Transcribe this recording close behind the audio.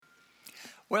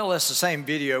Well, it's the same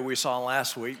video we saw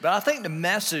last week, but I think the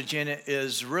message in it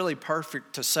is really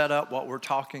perfect to set up what we're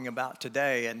talking about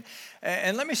today.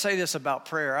 And let me say this about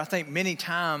prayer. I think many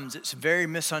times it's very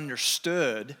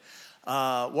misunderstood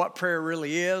what prayer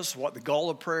really is, what the goal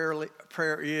of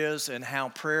prayer is, and how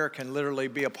prayer can literally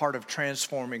be a part of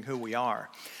transforming who we are.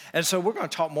 And so we're going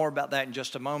to talk more about that in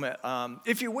just a moment.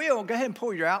 If you will, go ahead and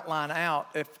pull your outline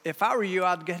out. If I were you,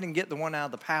 I'd go ahead and get the one out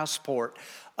of the passport.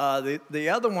 The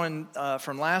other one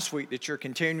from last week that you're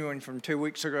continuing from 2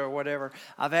 weeks ago or whatever,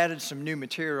 I've added some new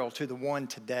material to the one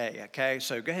today, okay?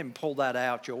 So go ahead and pull that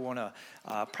out. You'll want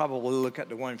to probably look at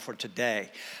the one for today.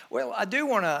 Well, I do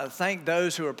want to thank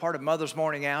those who are part of Mother's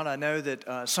Morning Out. I know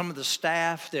that some of the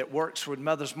staff that works with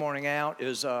Mother's Morning Out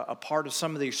is a part of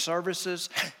some of these services.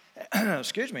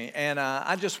 Excuse me, and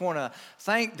I just want to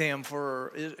thank them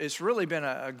for, it's really been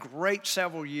a great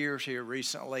several years here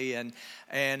recently,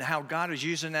 and how God is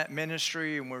using that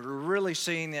ministry, and we're really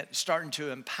seeing it starting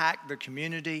to impact the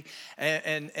community,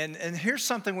 and here's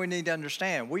something we need to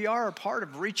understand. We are a part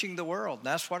of reaching the world.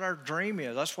 That's what our dream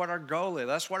is. That's what our goal is.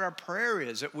 That's what our prayer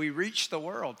is, that we reach the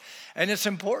world, and it's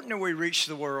important that we reach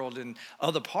the world in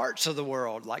other parts of the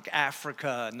world, like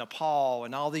Africa, Nepal,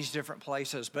 and all these different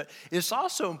places, but it's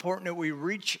also important that we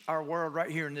reach our world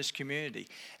right here in this community.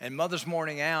 And Mother's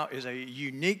Morning Out is a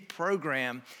unique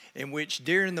program in which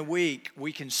during the week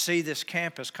we can see this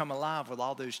campus come alive with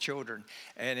all those children.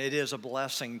 And it is a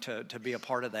blessing to be a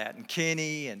part of that. And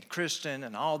Kenny and Kristen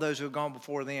and all those who have gone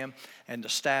before them and the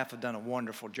staff have done a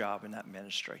wonderful job in that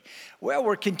ministry. Well,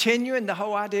 we're continuing the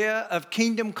whole idea of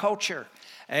kingdom culture.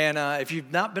 And if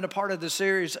you've not been a part of the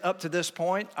series up to this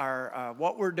point,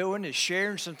 what we're doing is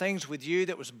sharing some things with you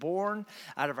that was born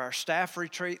out of our staff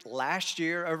retreat last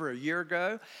year, over a year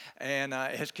ago, and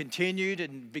it has continued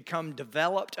and become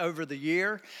developed over the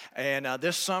year. And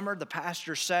this summer, the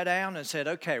pastor sat down and said,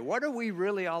 okay, what are we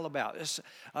really all about?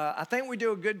 I think we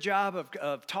do a good job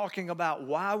of talking about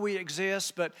why we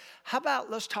exist, but how about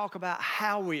let's talk about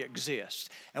how we exist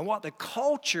and what the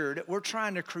culture that we're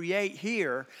trying to create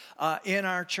here in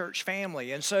our church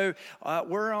family. And so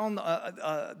we're on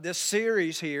this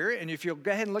series here, and if you'll go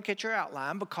ahead and look at your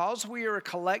outline, because we are a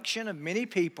collection of many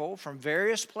people from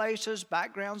various places,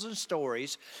 backgrounds, and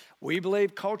stories, we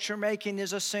believe culture making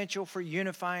is essential for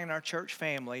unifying our church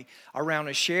family around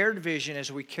a shared vision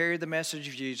as we carry the message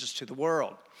of Jesus to the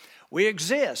world. We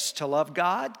exist to love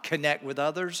God, connect with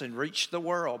others, and reach the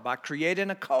world by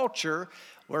creating a culture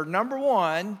where, number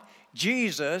one,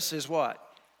 Jesus is what?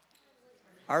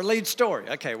 Our lead story.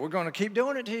 Okay, we're going to keep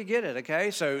doing it till you get it,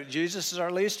 okay? So Jesus is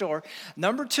our lead story.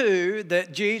 Number two,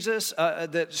 that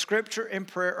that Scripture and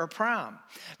prayer are prime.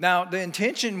 Now, the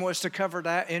intention was to cover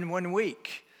that in 1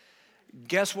 week.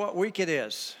 Guess what week it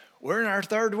is? We're in our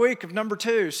third week of number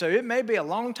 2, so it may be a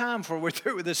long time before we're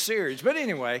through with this series. But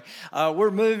anyway,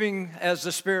 we're moving as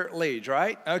the Spirit leads,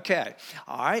 right? Okay,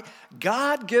 all right.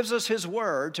 God gives us His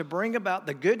Word to bring about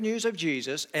the good news of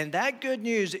Jesus, and that good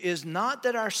news is not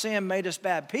that our sin made us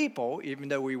bad people, even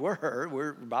though we were.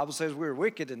 The Bible says we were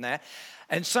wicked in that,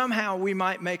 and somehow we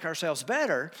might make ourselves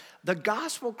better. The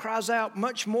gospel cries out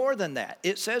much more than that.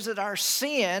 It says that our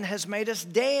sin has made us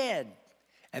dead,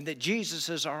 and that Jesus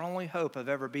is our only hope of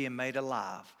ever being made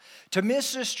alive. To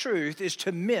miss this truth is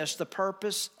to miss the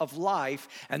purpose of life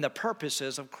and the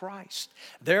purposes of Christ.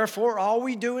 Therefore, all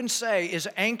we do and say is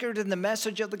anchored in the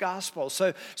message of the gospel.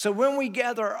 So when we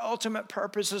gather, our ultimate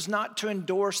purpose is not to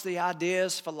endorse the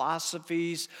ideas,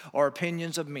 philosophies, or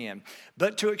opinions of men,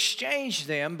 but to exchange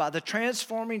them by the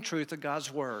transforming truth of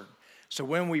God's Word. So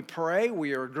when we pray,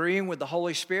 we are agreeing with the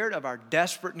Holy Spirit of our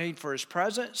desperate need for His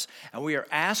presence, and we are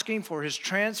asking for His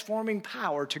transforming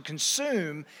power to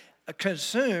consume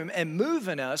and move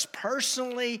in us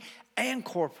personally and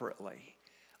corporately.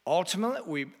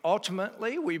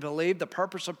 Ultimately, we believe the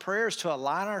purpose of prayer is to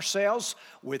align ourselves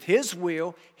with His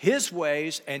will, His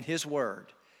ways, and His Word.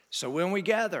 So when we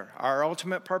gather, our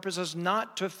ultimate purpose is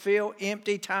not to fill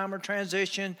empty time or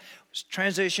transitions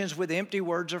with empty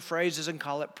words or phrases and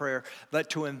call it prayer, but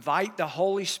to invite the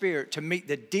Holy Spirit to meet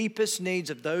the deepest needs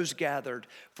of those gathered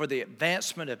for the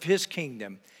advancement of His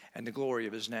kingdom and the glory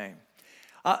of His name.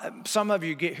 Some of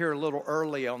you get here a little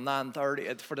early on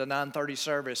 9:30 for the 9:30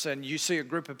 service, and you see a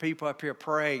group of people up here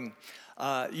praying.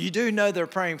 You do know they're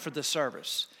praying for the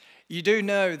service. You do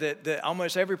know that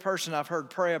almost every person I've heard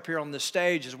pray up here on the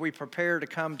stage as we prepare to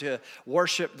come to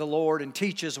worship the Lord and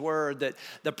teach His Word, that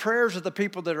the prayers of the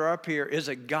people that are up here is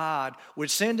that God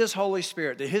would send His Holy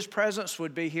Spirit, that His presence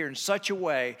would be here in such a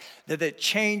way that it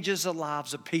changes the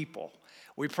lives of people.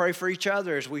 We pray for each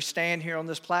other as we stand here on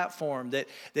this platform that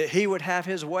he would have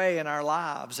his way in our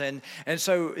lives. And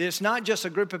so it's not just a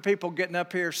group of people getting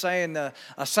up here saying a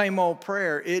same old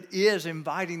prayer. It is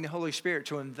inviting the Holy Spirit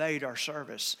to invade our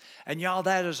service. And y'all,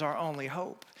 that is our only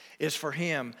hope, is for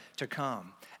him to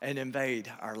come and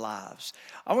invade our lives.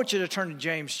 I want you to turn to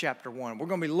James chapter 1. We're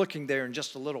going to be looking there in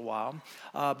just a little while.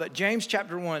 But James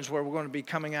chapter 1 is where we're going to be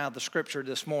coming out of the scripture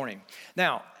this morning.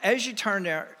 Now, as you turn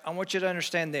there, I want you to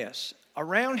understand this.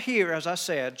 Around here, as I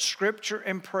said, Scripture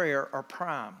and prayer are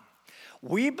prime.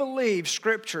 We believe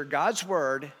Scripture, God's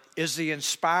Word, is the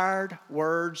inspired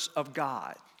words of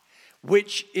God,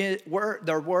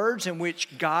 they're words in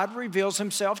which God reveals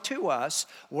himself to us,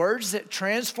 words that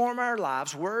transform our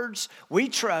lives, words we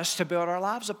trust to build our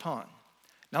lives upon.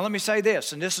 Now let me say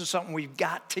this, and this is something we've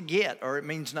got to get, or it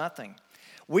means nothing.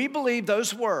 We believe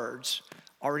those words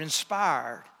are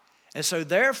inspired, and so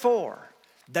therefore,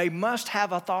 they must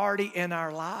have authority in our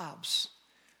lives.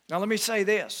 Now, let me say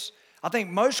this. I think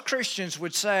most Christians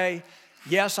would say,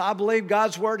 yes, I believe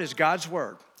God's Word is God's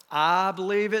Word. I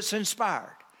believe it's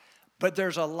inspired. But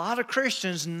there's a lot of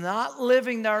Christians not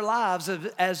living their lives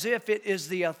as if it is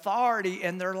the authority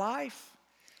in their life.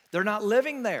 They're not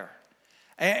living there.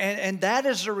 And that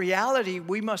is the reality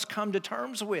we must come to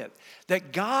terms with,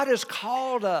 that God has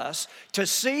called us to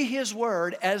see His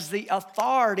Word as the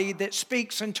authority that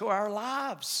speaks into our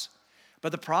lives.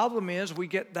 But the problem is we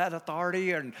get that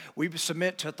authority and we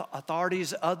submit to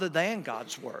authorities other than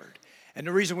God's Word. And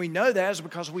the reason we know that is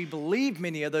because we believe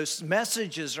many of those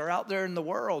messages are out there in the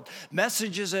world,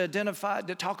 messages identified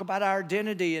that talk about our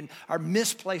identity and our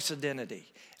misplaced identity.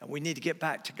 And we need to get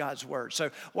back to God's Word. So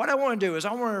what I want to do is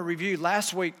I want to review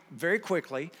last week very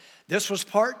quickly. This was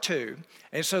part 2.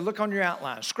 And so look on your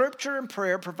outline. Scripture and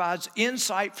prayer provides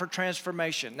insight for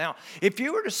transformation. Now, if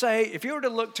you were to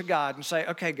look to God and say,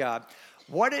 okay, God,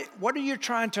 what are you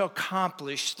trying to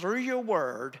accomplish through your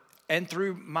Word and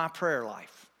through my prayer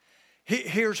life?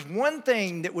 Here's one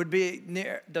thing that would be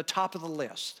near the top of the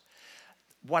list.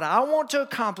 What I want to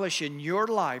accomplish in your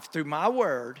life through my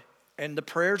Word and the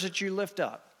prayers that you lift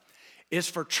up is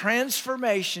for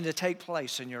transformation to take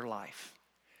place in your life.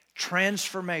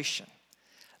 Transformation.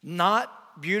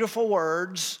 Not beautiful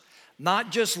words,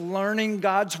 not just learning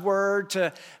God's Word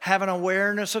to have an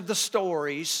awareness of the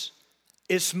stories.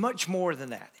 It's much more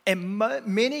than that. And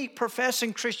many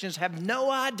professing Christians have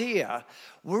no idea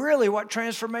really what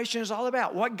transformation is all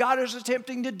about, what God is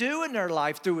attempting to do in their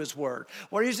life through His Word,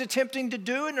 what He's attempting to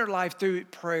do in their life through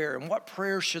prayer, and what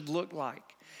prayer should look like.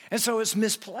 And so it's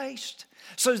misplaced.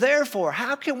 So therefore,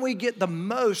 how can we get the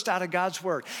most out of God's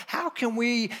Word? How can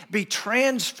we be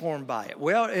transformed by it?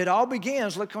 Well, it all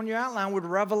begins, look on your outline, with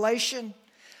revelation.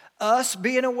 Us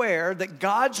being aware that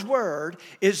God's Word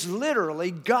is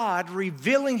literally God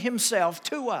revealing Himself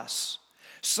to us.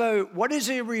 So what is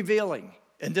He revealing?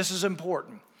 And this is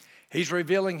important. He's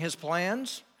revealing His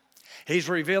plans. He's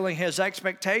revealing His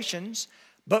expectations.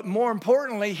 But more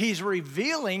importantly, He's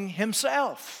revealing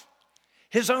Himself,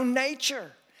 His own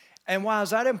nature. And why is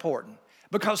that important?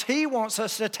 Because He wants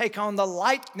us to take on the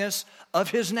likeness of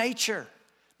His nature.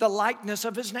 The likeness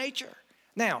of His nature.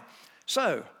 Now,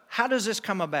 so how does this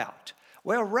come about?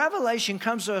 Well, revelation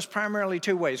comes to us primarily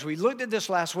 2 ways. We looked at this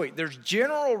last week. There's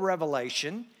general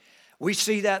revelation. We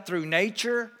see that through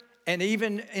nature and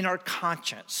even in our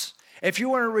conscience. If you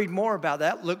want to read more about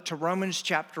that, look to Romans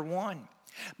chapter 1.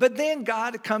 But then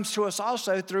God comes to us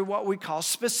also through what we call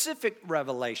specific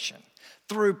revelation,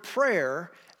 through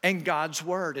prayer and God's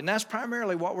Word. And that's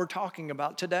primarily what we're talking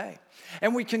about today.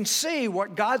 And we can see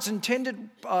what God's intended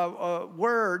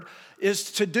Word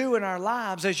is to do in our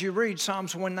lives as you read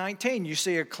Psalms 119. You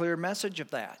see a clear message of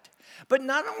that. But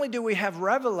not only do we have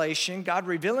revelation, God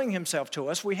revealing Himself to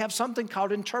us, we have something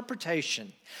called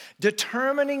interpretation,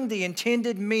 determining the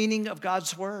intended meaning of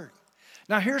God's Word.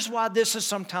 Now, here's why this is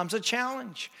sometimes a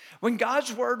challenge. When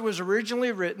God's Word was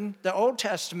originally written, the Old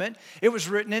Testament, it was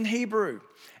written in Hebrew.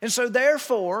 And so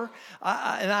therefore,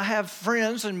 I have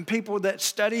friends and people that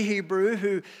study Hebrew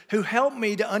who help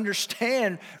me to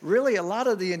understand really a lot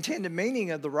of the intended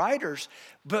meaning of the writers.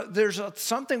 But there's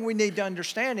something we need to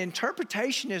understand.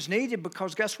 Interpretation is needed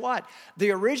because guess what?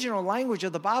 The original language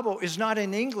of the Bible is not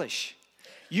in English.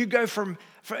 You go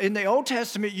in the Old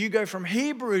Testament, you go from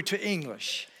Hebrew to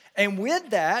English. And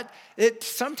with that, it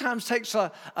sometimes takes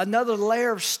another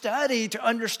layer of study to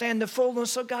understand the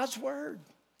fullness of God's Word.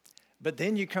 But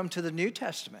then you come to the New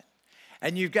Testament,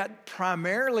 and you've got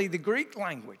primarily the Greek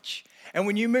language. And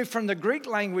when you move from the Greek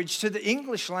language to the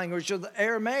English language or the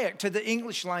Aramaic to the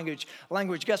English language,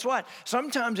 guess what?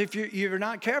 Sometimes if you're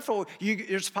not careful,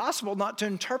 it's possible not to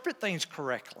interpret things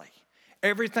correctly.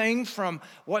 Everything from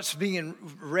what's being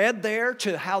read there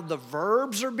to how the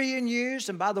verbs are being used.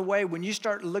 And by the way, when you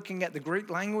start looking at the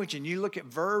Greek language and you look at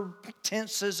verb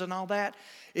tenses and all that,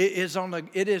 it is on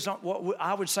what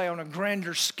I would say on a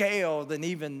grander scale than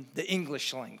even the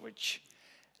English language.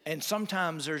 And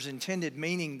sometimes there's intended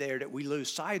meaning there that we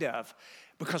lose sight of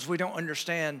because we don't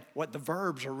understand what the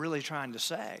verbs are really trying to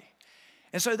say.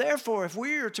 And so therefore, if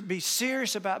we are to be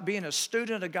serious about being a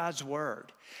student of God's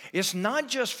Word, it's not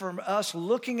just from us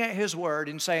looking at His Word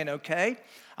and saying, okay,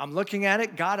 I'm looking at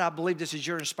it. God, I believe this is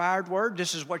your inspired Word.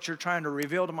 This is what you're trying to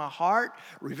reveal to my heart,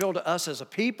 reveal to us as a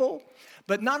people.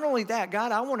 But not only that,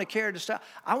 God, I want to carry this stuff.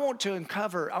 I want to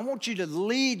uncover. I want you to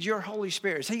lead your Holy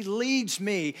Spirit as He leads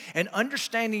me in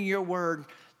understanding your Word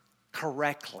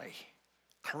correctly.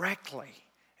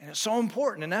 And it's so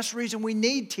important, and that's the reason we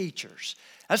need teachers.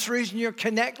 That's the reason your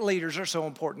Connect leaders are so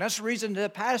important. That's the reason the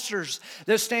pastors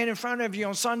that stand in front of you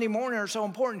on Sunday morning are so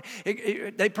important.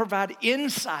 They provide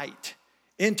insight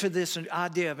into this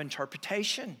idea of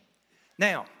interpretation.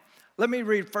 Now, let me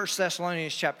read 1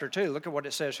 Thessalonians chapter 2. Look at what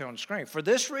it says here on the screen. For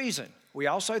this reason, we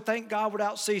also thank God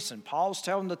without ceasing. Paul's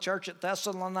telling the church at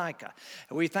Thessalonica.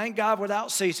 We thank God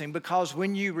without ceasing because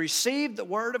when you received the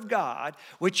word of God,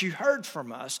 which you heard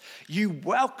from us, you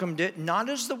welcomed it not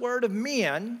as the word of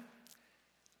men,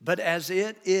 but as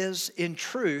it is in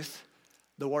truth,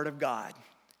 the word of God.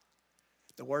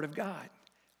 The word of God,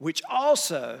 which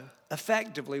also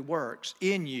effectively works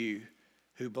in you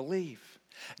who believe.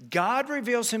 God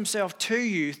reveals himself to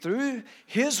you through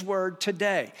his word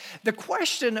today. The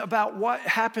question about what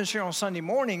happens here on Sunday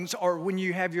mornings or when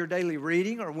you have your daily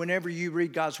reading or whenever you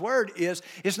read God's word is,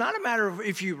 it's not a matter of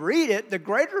if you read it. The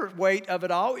greater weight of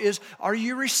it all is, are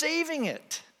you receiving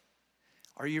it?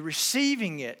 Are you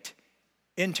receiving it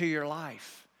into your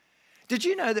life? Did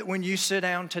you know that when you sit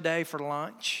down today for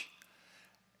lunch,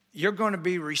 you're going to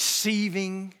be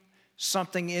receiving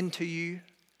something into you?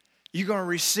 You're going to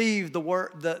receive the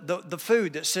word, the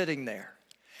food that's sitting there.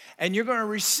 And you're going to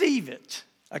receive it,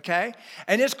 okay?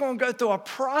 And it's going to go through a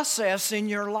process in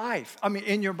your life. I mean,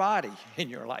 in your body, in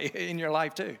your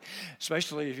life too,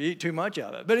 especially if you eat too much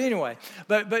of it. But anyway,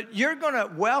 but you're going to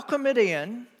welcome it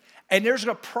in, and there's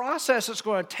a process that's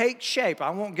going to take shape.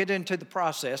 I won't get into the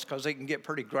process because it can get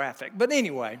pretty graphic. But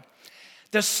anyway,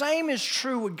 the same is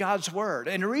true with God's word.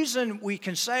 And the reason we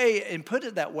can say and put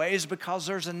it that way is because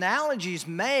there's analogies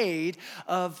made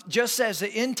of just as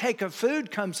the intake of food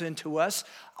comes into us,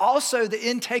 also the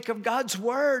intake of God's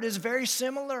word is very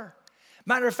similar.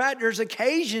 Matter of fact, there's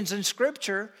occasions in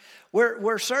Scripture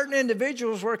where certain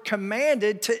individuals were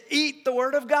commanded to eat the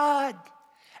word of God.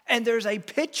 And there's a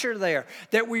picture there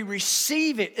that we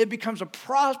receive it. It becomes a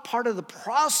part of the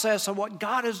process of what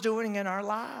God is doing in our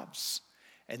lives.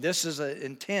 And this is an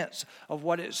intent of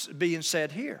what is being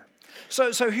said here.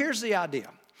 So here's the idea.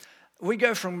 We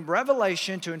go from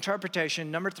revelation to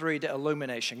interpretation, number 3, to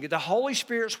illumination. The Holy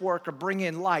Spirit's work of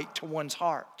bringing light to one's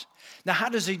heart. Now, how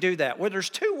does he do that? Well, there's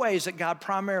 2 ways that God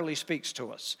primarily speaks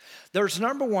to us. There's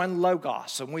number 1,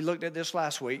 logos, and we looked at this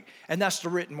last week, and that's the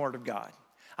written word of God.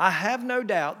 I have no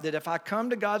doubt that if I come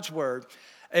to God's word,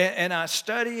 and I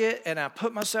study it, and I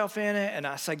put myself in it, and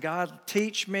I say, God,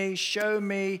 teach me, show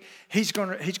me. He's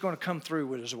going to come through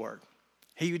with his word.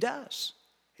 He does.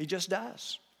 He just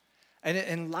does. And it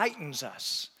enlightens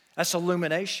us. That's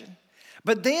illumination.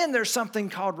 But then there's something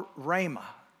called rhema,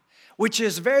 which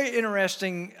is a very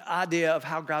interesting idea of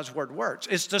how God's word works.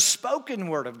 It's the spoken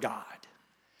word of God.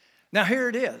 Now, here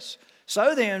it is.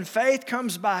 So then, faith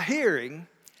comes by hearing,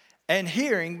 and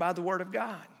hearing by the word of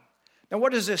God. Now,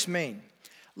 what does this mean?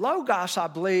 Logos, I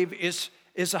believe, is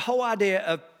the whole idea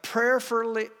of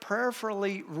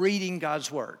prayerfully reading God's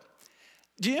word.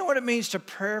 Do you know what it means to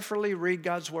prayerfully read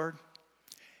God's word?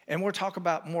 And we'll talk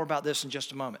more about this in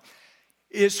just a moment.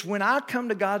 It's when I come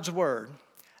to God's word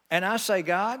and I say,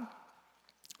 God,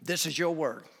 this is your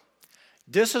word.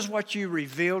 This is what you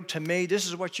revealed to me. This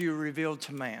is what you revealed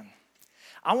to man.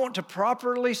 I want to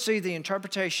properly see the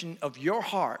interpretation of your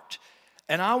heart,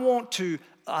 and I want to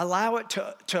allow it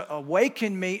to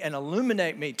awaken me and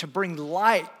illuminate me, to bring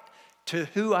light to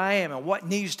who I am and what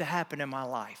needs to happen in my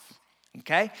life,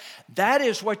 okay? That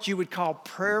is what you would call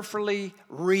prayerfully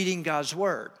reading God's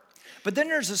word. But then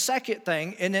there's a second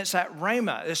thing, and it's that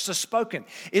rhema. It's the spoken.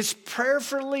 It's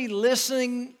prayerfully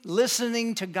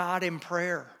listening to God in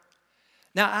prayer.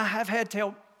 Now, I have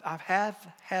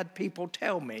had people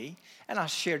tell me, and I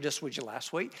shared this with you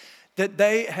last week, that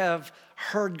they have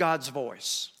heard God's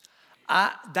voice.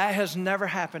 That has never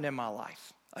happened in my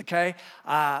life. Okay,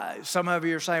 some of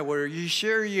you are saying, well, are you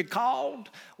sure you called?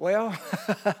 Well,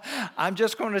 I'm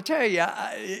just going to tell you,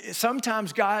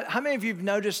 sometimes God, how many of you have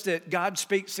noticed that God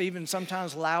speaks even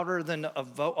sometimes louder than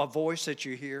a voice that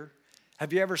you hear?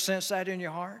 Have you ever sensed that in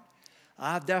your heart?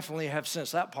 I definitely have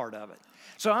sensed that part of it.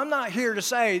 So I'm not here to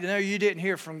say, no, you didn't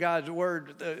hear from God's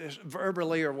word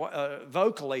verbally or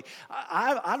vocally.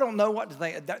 I don't know what to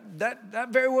think. That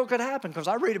very well could happen because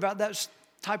I read about that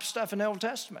type of stuff in the Old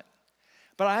Testament.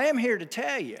 But I am here to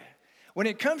tell you, when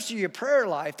it comes to your prayer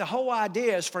life, the whole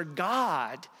idea is for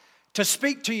God to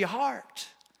speak to your heart.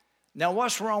 Now,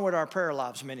 what's wrong with our prayer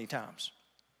lives many times?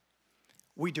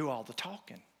 We do all the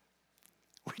talking.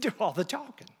 We do all the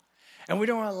talking. And we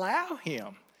don't allow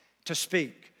him to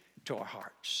speak to our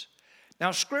hearts. Now,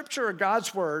 Scripture or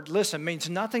God's Word, listen, means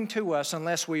nothing to us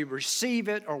unless we receive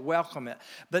it or welcome it.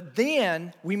 But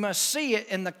then we must see it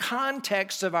in the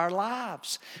context of our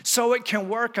lives so it can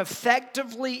work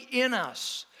effectively in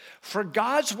us. For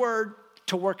God's Word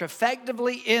to work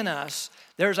effectively in us,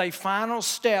 there's a final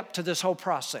step to this whole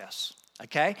process,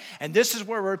 okay? And this is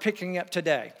where we're picking up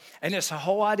today. And it's the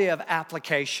whole idea of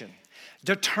application.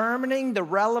 Determining the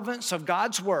relevance of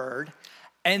God's Word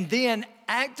and then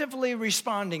actively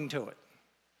responding to it.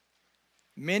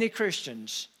 Many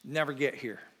Christians never get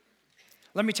here.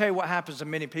 Let me tell you what happens to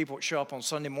many people that show up on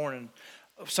Sunday mornings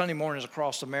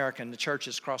across America and the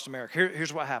churches across America.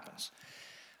 Here's what happens.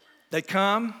 They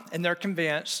come and they're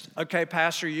convinced, okay,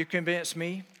 Pastor, you convinced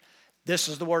me. This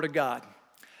is the Word of God.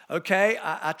 Okay,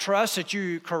 I trust that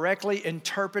you correctly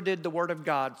interpreted the Word of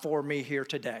God for me here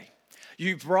today.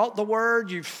 You've brought the Word,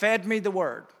 you've fed me the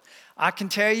Word. I can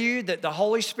tell you that the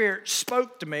Holy Spirit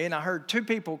spoke to me, and I heard 2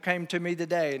 people came to me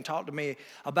today and talked to me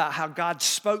about how God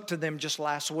spoke to them just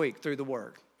last week through the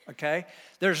Word, okay?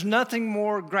 There's nothing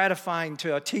more gratifying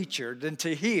to a teacher than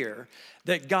to hear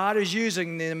that God is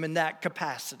using them in that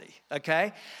capacity,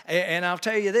 okay? And I'll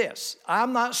tell you this,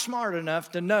 I'm not smart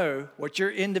enough to know what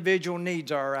your individual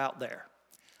needs are out there.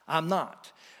 I'm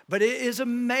not. But it is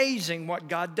amazing what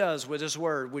God does with His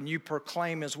Word when you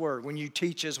proclaim His Word, when you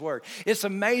teach His Word. It's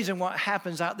amazing what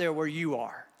happens out there where you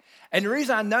are. And the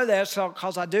reason I know that is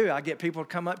because I do. I get people to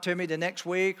come up to me the next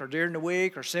week or during the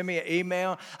week or send me an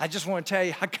email. I just want to tell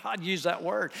you how God used that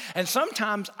Word. And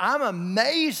sometimes I'm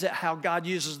amazed at how God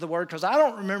uses the Word because I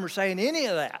don't remember saying any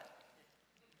of that.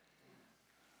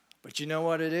 But you know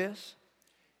what it is?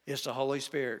 It's the Holy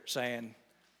Spirit saying,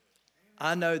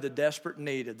 I know the desperate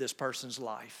need of this person's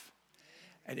life.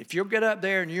 And if you'll get up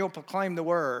there and you'll proclaim the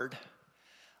Word,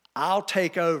 I'll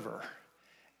take over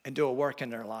and do a work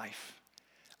in their life.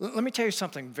 Let me tell you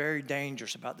something very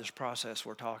dangerous about this process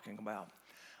we're talking about.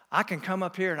 I can come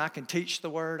up here and I can teach the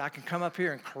Word. I can come up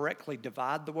here and correctly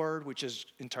divide the Word, which is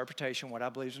interpretation, what I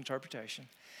believe is interpretation.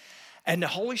 And the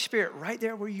Holy Spirit right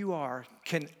there where you are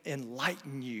can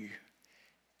enlighten you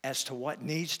as to what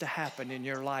needs to happen in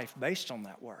your life based on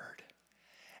that Word.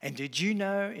 And did you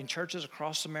know in churches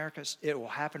across America, it will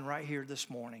happen right here this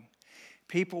morning.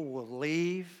 People will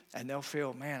leave and they'll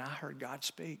feel, man, I heard God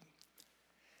speak.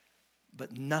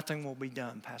 But nothing will be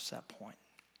done past that point.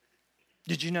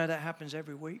 Did you know that happens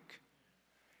every week?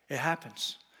 It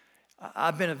happens.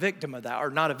 I've been a victim of that, or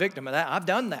not a victim of that. I've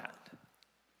done that.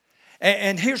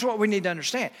 And here's what we need to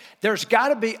understand. There's got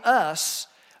to be us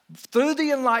through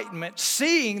the enlightenment,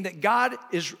 seeing that God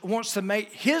wants to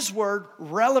make His Word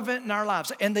relevant in our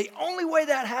lives. And the only way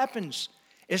that happens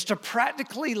is to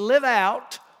practically live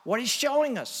out what He's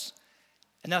showing us.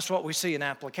 And that's what we see in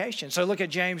application. So look at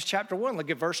James chapter 1. Look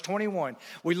at verse 21.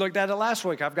 We looked at it last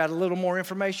week. I've got a little more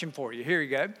information for you. Here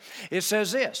you go. It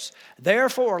says this,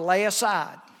 therefore lay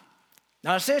aside.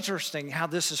 Now it's interesting how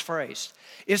this is phrased.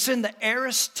 It's in the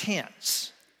aorist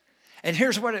tense. And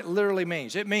here's what it literally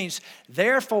means. It means,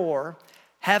 therefore,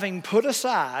 having put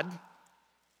aside,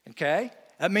 okay?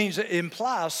 That means it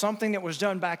implies something that was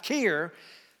done back here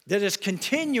that is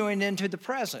continuing into the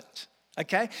present,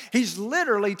 okay? He's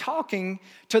literally talking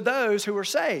to those who are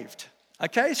saved,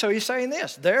 okay? So he's saying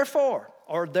this, therefore,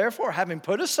 having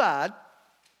put aside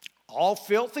all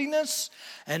filthiness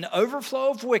and overflow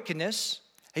of wickedness,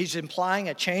 he's implying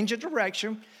a change of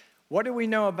direction. What do we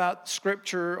know about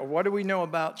Scripture, or what do we know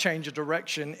about change of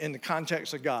direction in the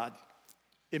context of God?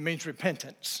 It means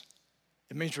repentance.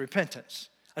 It means repentance,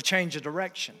 a change of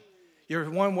direction. You're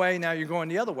one way, now you're going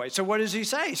the other way. So what does he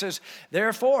say? He says,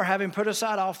 therefore, having put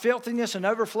aside all filthiness and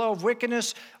overflow of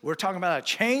wickedness, we're talking about a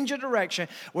change of direction.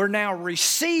 We're now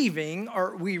receiving,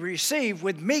 or we receive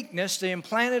with meekness, the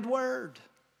implanted word.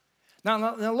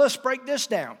 Now let's break this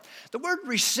down. The word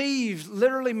receive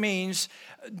literally means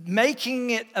making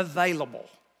it available.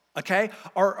 okay,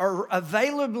 or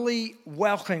availably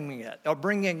welcoming it or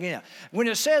bringing it in. When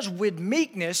it says with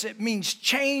meekness, it means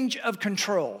change of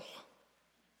control.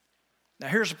 Now,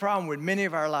 here's the problem with many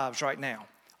of our lives right now.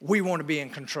 We want to be in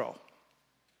control.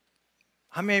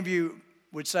 How many of you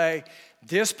would say,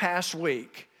 this past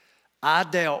week, I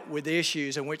dealt with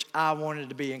issues in which I wanted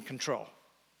to be in control?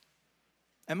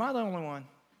 Am I the only one?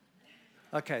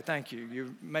 Okay, thank you. You're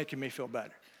making me feel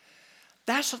better.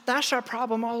 That's our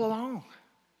problem all along.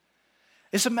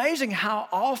 It's amazing how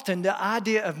often the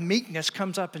idea of meekness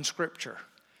comes up in Scripture.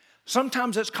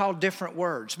 Sometimes it's called different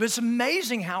words, but it's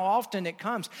amazing how often it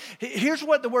comes. Here's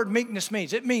what the word meekness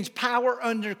means. It means power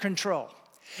under control.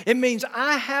 It means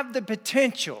I have the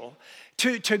potential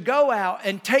to go out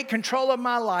and take control of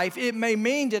my life. It may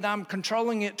mean that I'm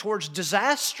controlling it towards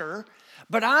disaster,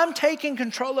 but I'm taking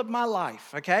control of my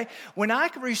life, okay? When I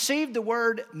receive the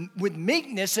word with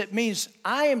meekness, it means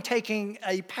I am taking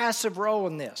a passive role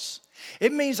in this.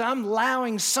 It means I'm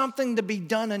allowing something to be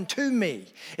done unto me.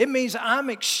 It means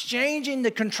I'm exchanging the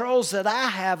controls that I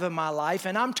have in my life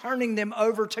and I'm turning them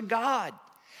over to God.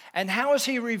 And how is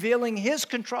He revealing His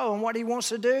control and what He wants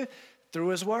to do? Through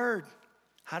His word.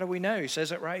 How do we know? He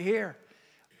says it right here.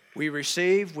 We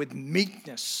receive with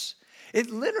meekness. It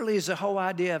literally is the whole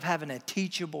idea of having a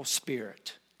teachable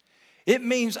spirit. It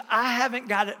means I haven't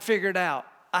got it figured out.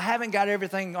 I haven't got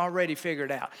everything already figured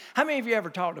out. How many of you ever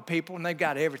talk to people and they've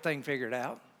got everything figured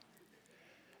out?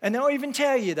 And they'll even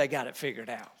tell you they got it figured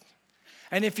out.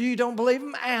 And if you don't believe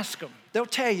them, ask them. They'll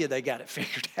tell you they got it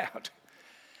figured out.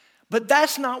 But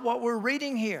that's not what we're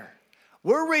reading here.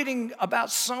 We're reading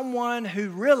about someone who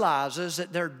realizes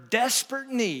that their desperate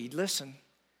need, listen,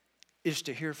 is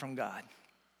to hear from God.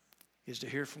 Is to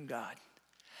hear from God.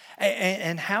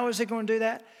 And how is it going to do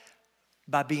that?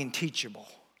 By being teachable.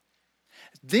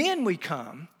 Then we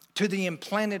come to the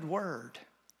implanted word.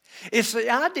 It's the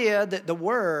idea that the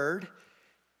word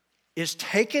is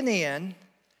taken in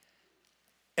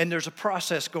and there's a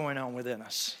process going on within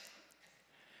us.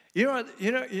 You know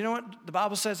what the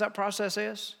Bible says that process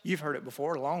is? You've heard it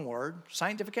before, a long word,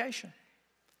 sanctification.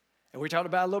 And we talked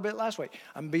about it a little bit last week.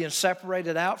 I'm being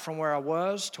separated out from where I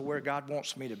was to where God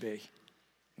wants me to be.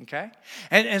 Okay?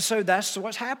 And so that's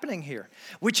what's happening here,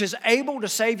 which is able to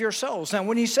save your souls. Now,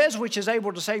 when he says which is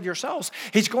able to save your souls,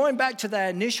 he's going back to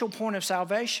that initial point of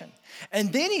salvation.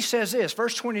 And then he says this,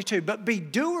 verse 22, but be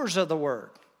doers of the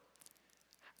word.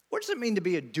 What does it mean to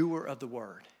be a doer of the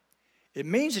word? It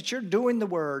means that you're doing the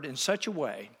word in such a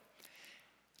way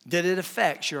that it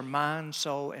affects your mind,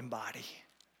 soul, and body.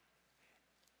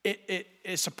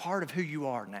 It's a part of who you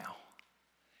are now.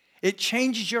 It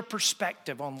changes your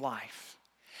perspective on life.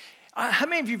 How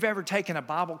many of you have ever taken a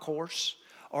Bible course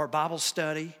or a Bible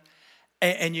study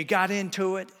and you got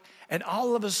into it and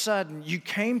all of a sudden you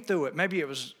came through it? Maybe it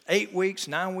was 8 weeks,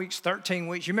 9 weeks, 13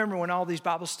 weeks. You remember when all these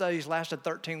Bible studies lasted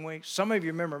 13 weeks? Some of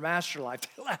you remember Master Life.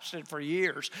 They lasted for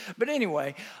years. But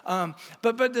anyway,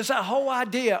 but there's that whole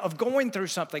idea of going through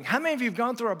something. How many of you have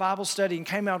gone through a Bible study and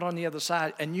came out on the other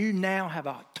side and you now have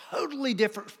a totally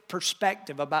different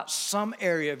perspective about some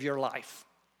area of your life?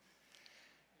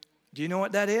 Do you know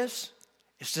what that is?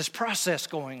 It's this process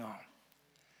going on.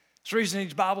 That's the reason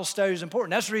these Bible studies are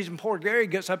important. That's the reason poor Gary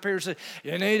gets up here and says,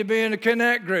 you need to be in a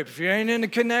connect group. If you ain't in the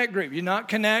connect group, you're not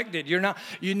connected.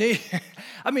 You need,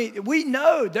 I mean, we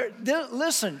know,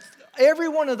 listen, every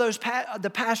one of those, the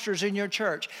pastors in your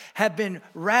church have been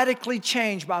radically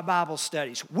changed by Bible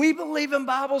studies. We believe in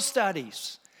Bible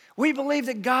studies. We believe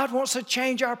that God wants to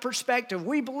change our perspective.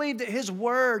 We believe that His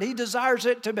Word, He desires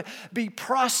it to be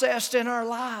processed in our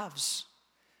lives.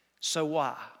 So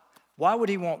why? Why would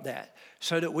He want that?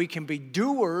 So that we can be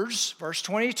doers, verse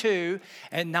 22,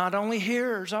 and not only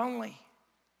hearers only.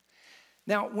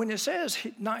 Now, when it says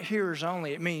not hearers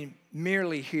only, it means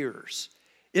merely hearers.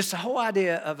 It's the whole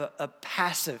idea of a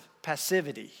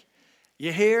passivity.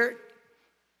 You hear it,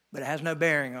 but it has no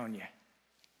bearing on you.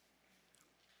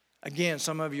 Again,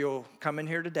 some of you will come in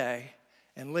here today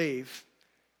and leave,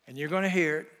 and you're going to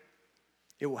hear it.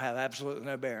 It will have absolutely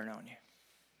no bearing on you.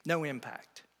 No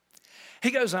impact.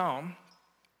 He goes on.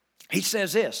 He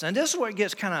says this, and this is where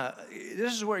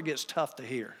it gets tough to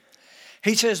hear.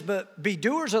 He says, but be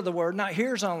doers of the word, not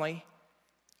hearers only,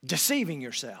 deceiving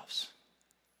yourselves.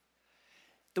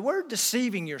 The word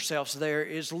deceiving yourselves there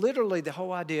is literally the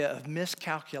whole idea of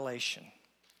miscalculation.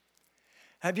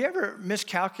 Have you ever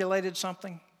miscalculated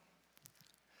something?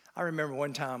 I remember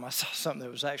one time I saw something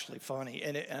that was actually funny,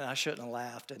 and I shouldn't have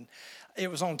laughed, and it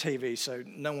was on TV, so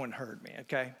no one heard me,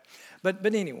 okay? But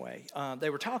anyway, they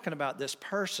were talking about this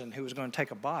person who was going to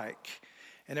take a bike,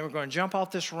 And they were going to jump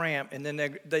off this ramp, and then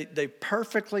they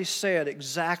perfectly said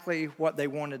exactly what they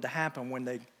wanted to happen when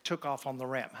they took off on the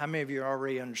ramp. How many of you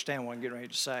already understand what I'm getting ready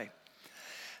to say?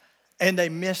 And they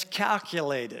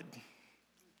miscalculated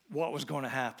what was going to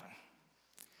happen.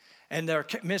 And their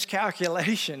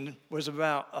miscalculation was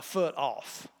about a foot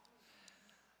off.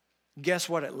 Guess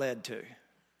what it led to?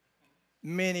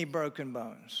 Many broken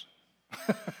bones.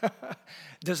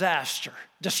 Disaster,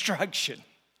 destruction.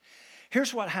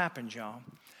 Here's what happened, y'all.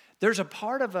 There's a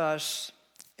part of us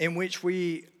in which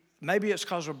maybe it's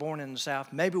because we're born in the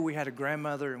South. Maybe we had a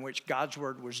grandmother in which God's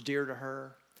word was dear to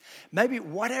her. Maybe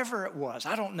whatever it was,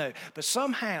 I don't know. But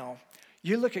somehow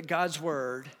you look at God's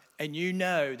word and you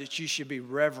know that you should be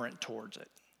reverent towards it.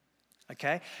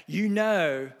 Okay? You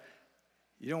know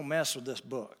you don't mess with this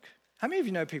book. How many of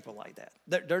you know people like that?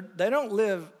 They don't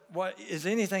live what is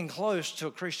anything close to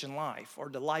a Christian life or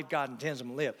the life God intends them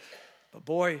to live. But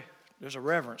boy, there's a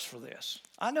reverence for this.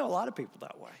 I know a lot of people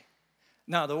that way.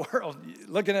 Now, the world,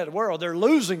 looking at the world, they're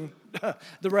losing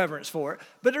the reverence for it.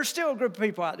 But there's still a group of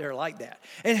people out there like that.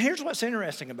 And here's what's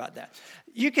interesting about that.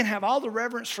 You can have all the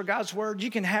reverence for God's word. You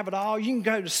can have it all. You can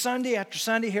go to Sunday after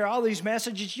Sunday, hear all these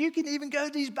messages. You can even go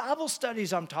to these Bible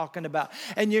studies I'm talking about.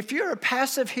 And if you're a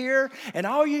passive hearer and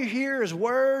all you hear is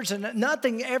words and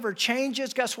nothing ever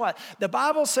changes, guess what? The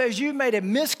Bible says you made a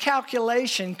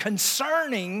miscalculation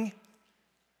concerning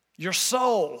your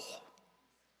soul.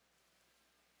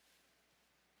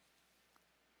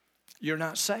 You're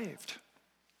not saved.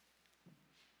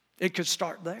 It could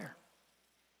start there.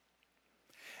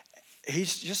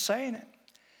 He's just saying it.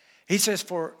 He says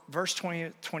for verse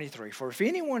 23, for if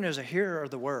anyone is a hearer of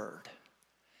the word,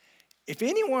 if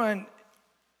anyone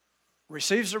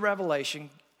receives the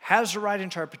revelation, has the right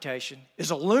interpretation,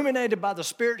 is illuminated by the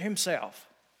Spirit himself,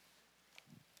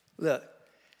 look,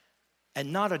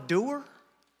 and not a doer,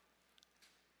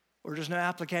 or there's no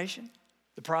application,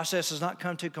 the process has not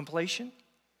come to completion,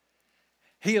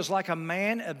 he is like a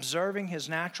man observing his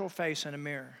natural face in a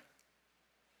mirror.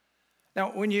 Now,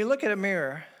 when you look at a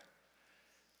mirror,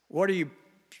 what do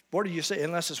you see?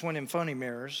 Unless it's one of them funny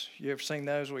mirrors. You ever seen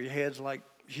those where your head's like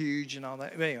huge and all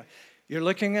that? But anyway, you're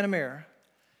looking in a mirror,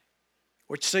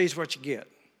 which sees what you get.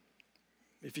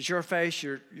 If it's your face,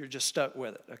 you're just stuck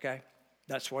with it, okay?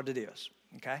 That's what it is,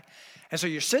 okay? And so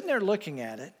you're sitting there looking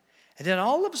at it, and then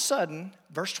all of a sudden,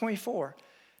 verse 24,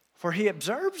 for he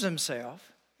observes himself,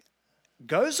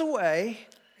 goes away,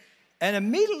 and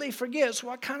immediately forgets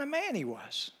what kind of man he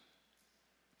was.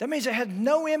 That means it had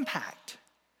no impact.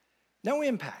 No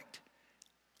impact.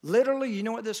 Literally, you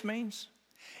know what this means?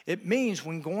 It means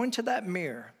when going to that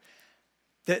mirror,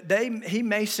 that he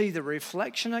may see the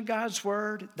reflection of God's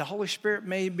word. The Holy Spirit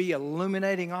may be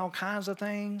illuminating all kinds of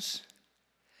things.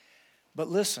 But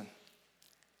listen,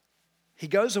 he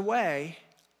goes away,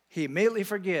 he immediately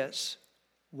forgets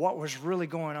what was really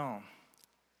going on.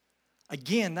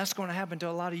 Again, that's going to happen to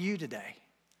a lot of you today.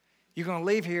 You're going to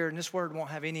leave here and this word won't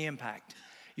have any impact.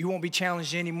 You won't be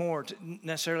challenged anymore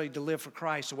necessarily to live for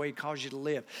Christ the way he calls you to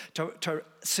live, to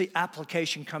see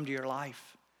application come to your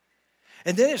life.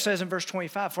 And then it says in verse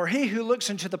 25, for he who looks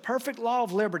into the perfect law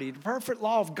of liberty, the perfect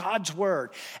law of God's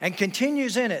word, and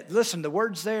continues in it. Listen, the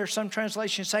words there, some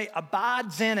translations say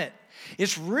abides in it.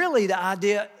 It's really the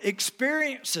idea,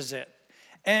 experiences it.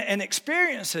 And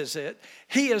experiences it,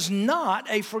 he is not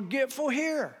a forgetful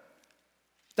hearer.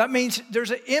 That means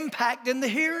there's an impact in the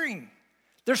hearing.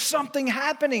 There's something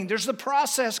happening. There's the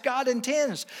process God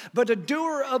intends. But a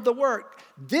doer of the work,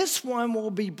 this one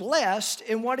will be blessed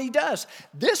in what he does.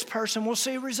 This person will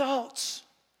see results.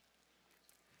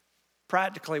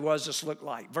 Practically, what does this look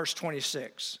like? Verse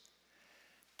 26.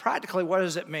 Practically, what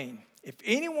does it mean? If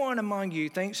anyone among you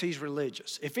thinks he's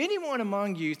religious, if anyone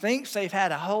among you thinks they've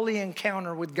had a holy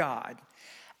encounter with God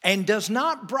and does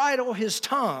not bridle his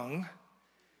tongue,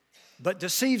 but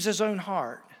deceives his own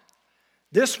heart,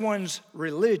 this one's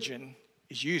religion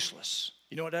is useless.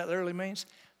 You know what that literally means?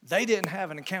 They didn't have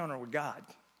an encounter with God.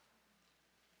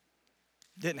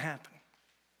 It didn't happen.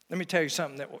 Let me tell you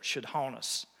something that should haunt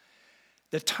us.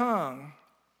 The tongue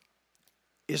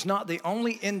is not the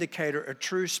only indicator of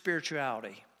true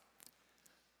spirituality,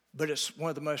 but it's one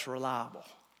of the most reliable.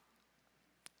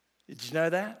 Did you know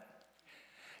that?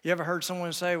 You ever heard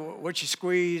someone say, what you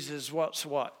squeeze is what's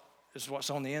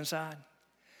on the inside?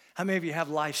 How many of you have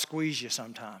life squeeze you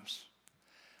sometimes?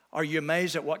 Are you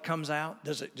amazed at what comes out?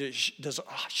 Does it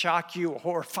shock you or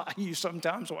horrify you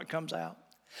sometimes what comes out?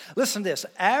 Listen to this.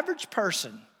 Average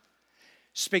person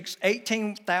speaks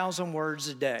 18,000 words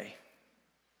a day.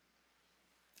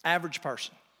 Average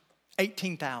person.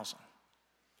 18,000.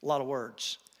 A lot of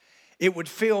words. It would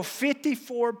fill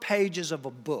 54 pages of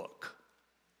a book.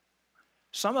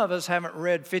 Some of us haven't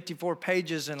read 54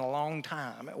 pages in a long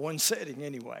time, at one sitting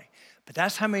anyway. But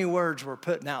that's how many words we're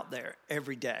putting out there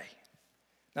every day.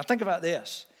 Now think about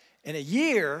this. In a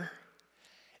year,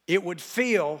 it would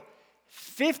fill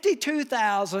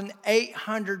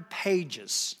 52,800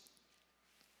 pages.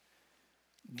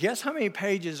 Guess how many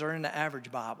pages are in the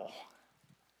average Bible?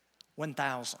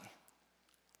 1,000.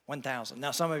 1,000.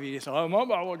 Now some of you say, oh, my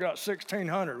Bible got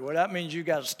 1,600. Well, that means you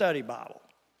got a study Bible.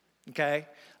 Okay?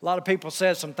 A lot of people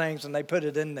said some things and they put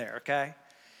it in there, okay?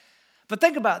 But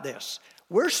think about this.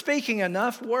 We're speaking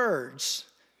enough words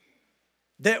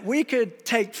that we could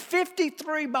take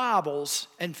 53 Bibles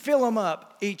and fill them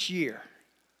up each year.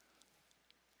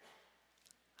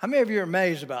 How many of you are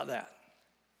amazed about that?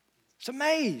 It's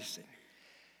amazing.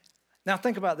 Now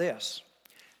think about this.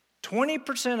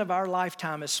 20% of our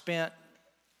lifetime is spent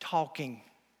talking.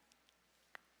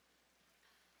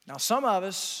 Now some of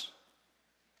us,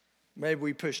 maybe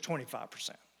we push 25%.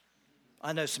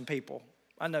 I know some people.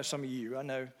 I know some of you. I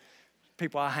know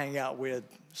people I hang out with.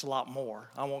 It's a lot more.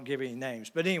 I won't give any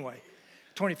names. But anyway,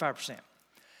 25%.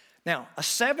 Now, a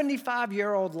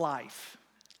 75-year-old life,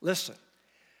 listen,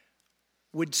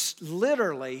 would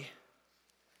literally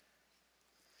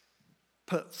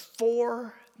put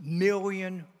 4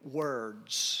 million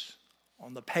words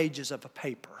on the pages of a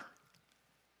paper.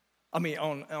 On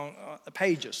the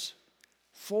pages.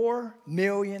 4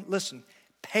 million, listen,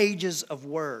 pages of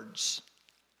words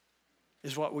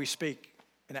is what we speak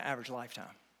in an average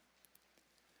lifetime.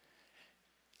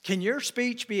 Can your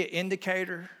speech be an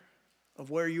indicator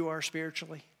of where you are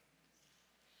spiritually?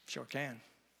 Sure can.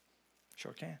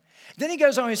 Sure can. Then he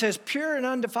goes on, he says, pure and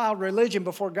undefiled religion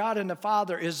before God and the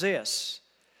Father is this: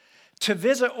 to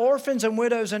visit orphans and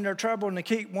widows in their trouble and to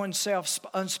keep oneself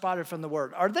unspotted from the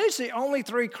world. Are these the only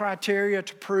 3 criteria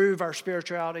to prove our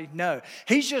spirituality? No.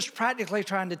 He's just practically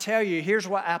trying to tell you, here's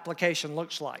what application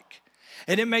looks like.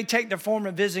 And it may take the form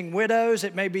of visiting widows.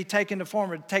 It may be taking the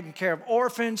form of taking care of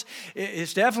orphans.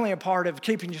 It's definitely a part of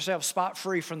keeping yourself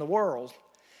spot-free from the world.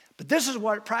 But this is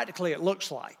what practically it looks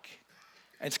like.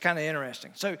 It's kind of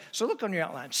interesting. So look on your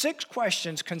outline. 6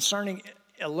 questions concerning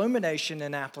illumination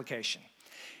and application.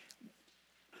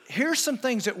 Here's some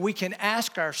things that we can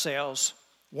ask ourselves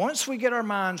once we get our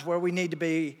minds where we need to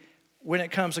be when it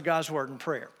comes to God's word and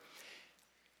prayer.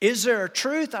 Is there a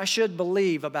truth I should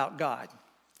believe about God?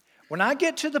 When I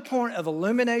get to the point of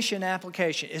illumination and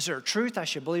application, is there a truth I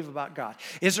should believe about God?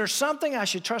 Is there something I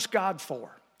should trust God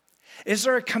for? Is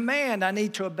there a command I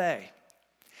need to obey?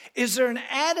 Is there an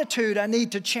attitude I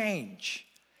need to change?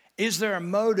 Is there a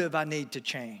motive I need to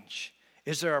change?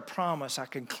 Is there a promise I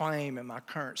can claim in my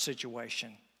current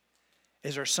situation?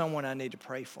 Is there someone I need to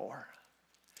pray for?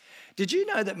 Did you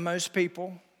know that most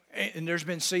people, and there's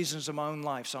been seasons of my own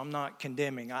life, so I'm not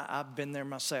condemning. I've been there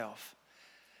myself.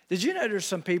 Did you know there's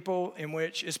some people in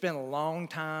which it's been a long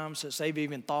time since they've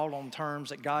even thought on terms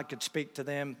that God could speak to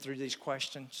them through these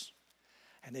questions?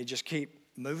 And they just keep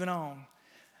moving on.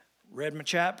 Read my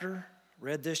chapter,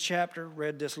 read this chapter,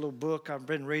 read this little book I've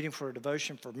been reading for a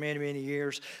devotion for many, many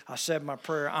years. I said my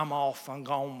prayer, I'm off, I'm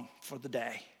gone for the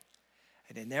day.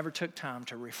 And they never took time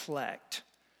to reflect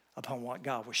upon what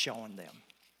God was showing them.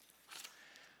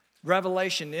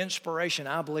 Revelation, inspiration,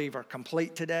 I believe, are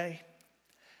complete today.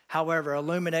 However,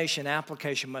 illumination,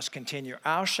 application must continue.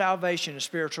 Our salvation and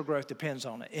spiritual growth depends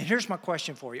on it. And here's my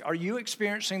question for you. Are you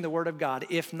experiencing the Word of God?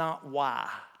 If not, why?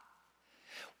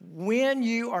 When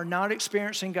you are not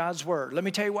experiencing God's Word, let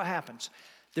me tell you what happens.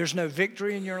 There's no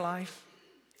victory in your life.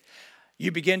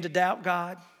 You begin to doubt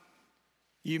God.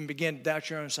 You even begin to doubt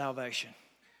your own salvation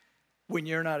when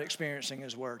you're not experiencing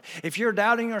His Word. If you're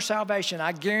doubting your salvation,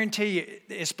 I guarantee you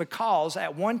it's because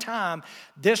at one time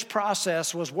this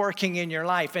process was working in your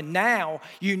life, and now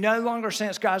you no longer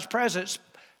sense God's presence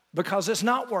because it's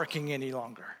not working any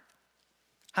longer.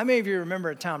 How many of you remember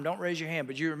a time, don't raise your hand,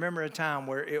 but you remember a time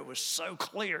where it was so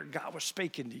clear God was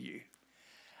speaking to you?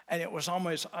 And it was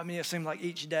almost, it seemed like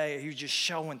each day He was just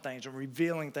showing things and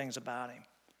revealing things about Him.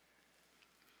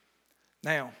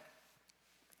 Now,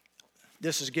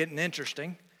 this is getting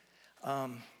interesting.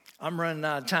 I'm running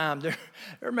out of time.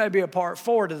 There may be a part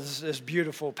 4 to this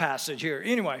beautiful passage here.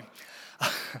 Anyway,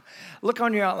 look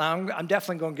on your outline. I'm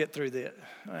definitely going to get through this.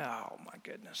 Oh, my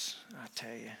goodness. I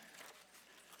tell you.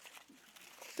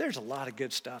 There's a lot of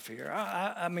good stuff here.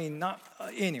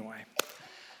 Anyway.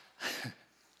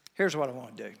 Here's what I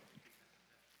want to do.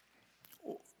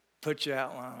 Put your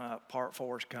outline up. Part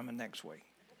 4 is coming next week.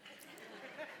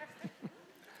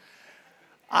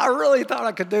 I really thought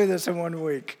I could do this in 1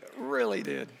 week. Really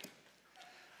did.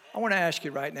 I want to ask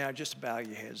you right now just to bow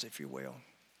your heads, if you will.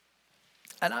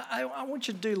 And I want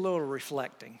you to do a little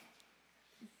reflecting.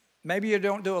 Maybe you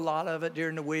don't do a lot of it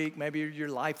during the week. Maybe your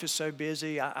life is so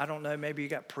busy. I don't know. Maybe you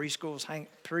got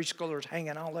preschoolers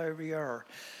hanging all over you, or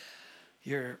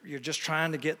you're just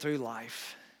trying to get through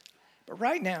life. But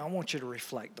right now, I want you to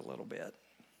reflect a little bit.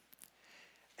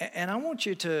 And I want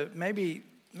you to maybe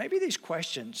these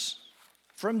questions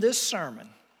from this sermon,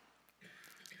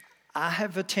 I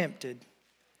have attempted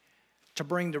to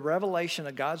bring the revelation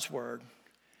of God's word,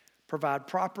 provide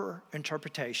proper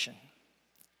interpretation.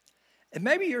 And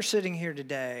maybe you're sitting here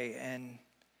today and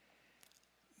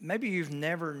maybe you've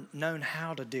never known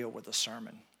how to deal with a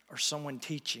sermon or someone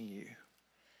teaching you.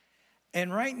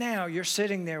 And right now you're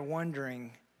sitting there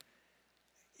wondering,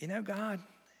 God,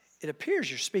 it appears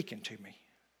you're speaking to me.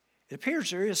 It appears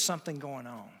there is something going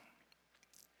on.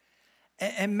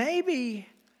 And maybe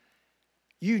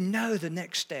you know the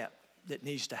next step that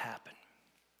needs to happen.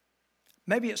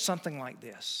 Maybe it's something like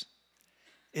this.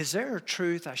 Is there a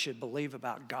truth I should believe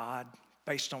about God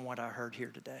based on what I heard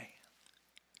here today?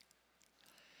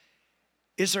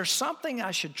 Is there something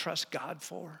I should trust God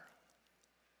for?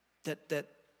 That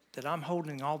I'm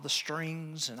holding all the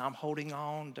strings and I'm holding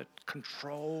on to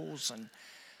controls and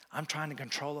I'm trying to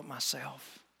control it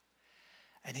myself.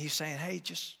 And he's saying, hey,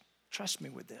 just trust me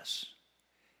with this.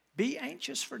 Be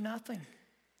anxious for nothing,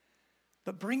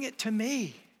 but bring it to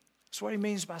me. That's what he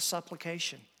means by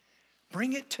supplication.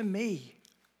 Bring it to me.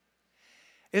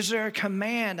 Is there a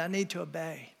command I need to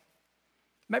obey?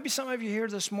 Maybe some of you here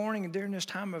this morning and during this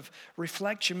time of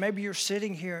reflection, maybe you're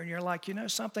sitting here and you're like,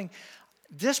 something,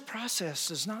 this process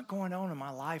is not going on in my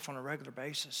life on a regular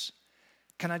basis.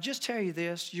 Can I just tell you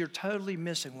this? You're totally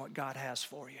missing what God has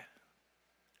for you.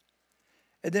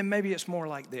 And then maybe it's more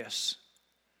like this.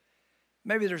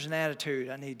 Maybe there's an attitude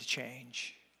I need to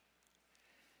change.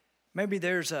 Maybe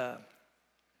there's a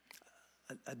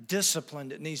discipline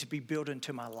that needs to be built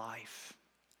into my life.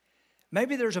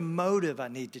 Maybe there's a motive I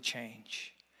need to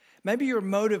change. Maybe your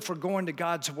motive for going to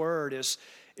God's word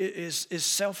is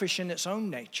selfish in its own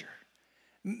nature.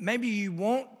 Maybe you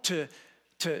want to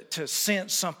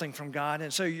sense something from God,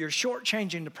 and so you're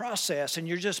shortchanging the process, and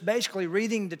you're just basically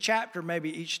reading the chapter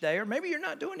maybe each day, or maybe you're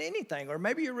not doing anything, or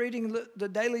maybe you're reading the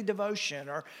daily devotion,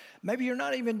 or maybe you're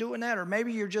not even doing that, or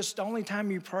maybe you're just the only time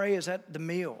you pray is at the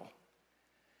meal.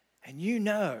 And you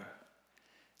know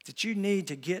that you need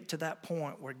to get to that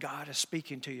point where God is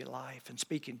speaking to your life and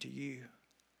speaking to you.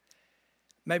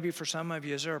 Maybe for some of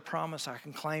you, is there a promise I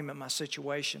can claim in my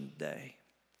situation today?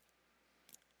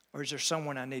 Or is there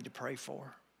someone I need to pray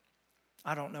for?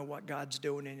 I don't know what God's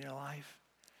doing in your life.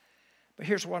 But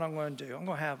here's what I'm going to do. I'm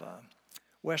going to have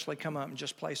Wesley come up and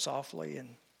just play softly. And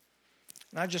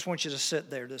I just want you to sit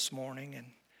there this morning. And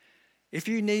if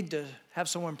you need to have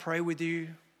someone pray with you,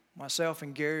 myself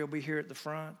and Gary will be here at the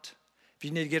front. If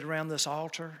you need to get around this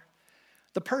altar,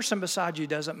 the person beside you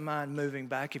doesn't mind moving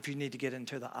back if you need to get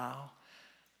into the aisle.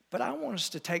 But I want us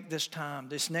to take this time,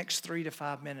 this next 3 to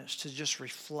 5 minutes, to just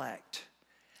reflect.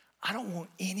 I don't want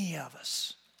any of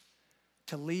us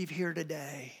to leave here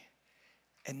today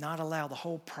and not allow the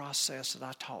whole process that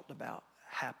I talked about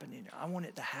happening. I want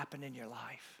it to happen in your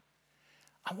life.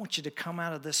 I want you to come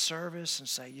out of this service and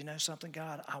say, you know something,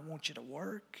 God, I want you to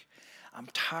work. I'm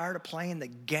tired of playing the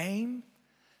game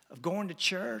of going to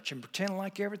church and pretending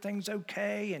like everything's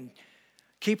okay and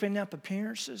keeping up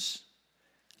appearances.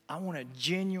 I want a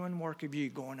genuine work of you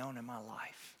going on in my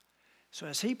life. So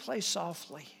as he plays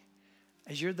softly,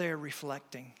 as you're there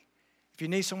reflecting, if you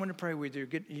need someone to pray with you,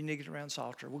 you need to get around this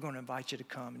altar, we're going to invite you to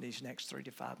come in these next 3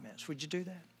 to 5 minutes. Would you do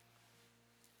that?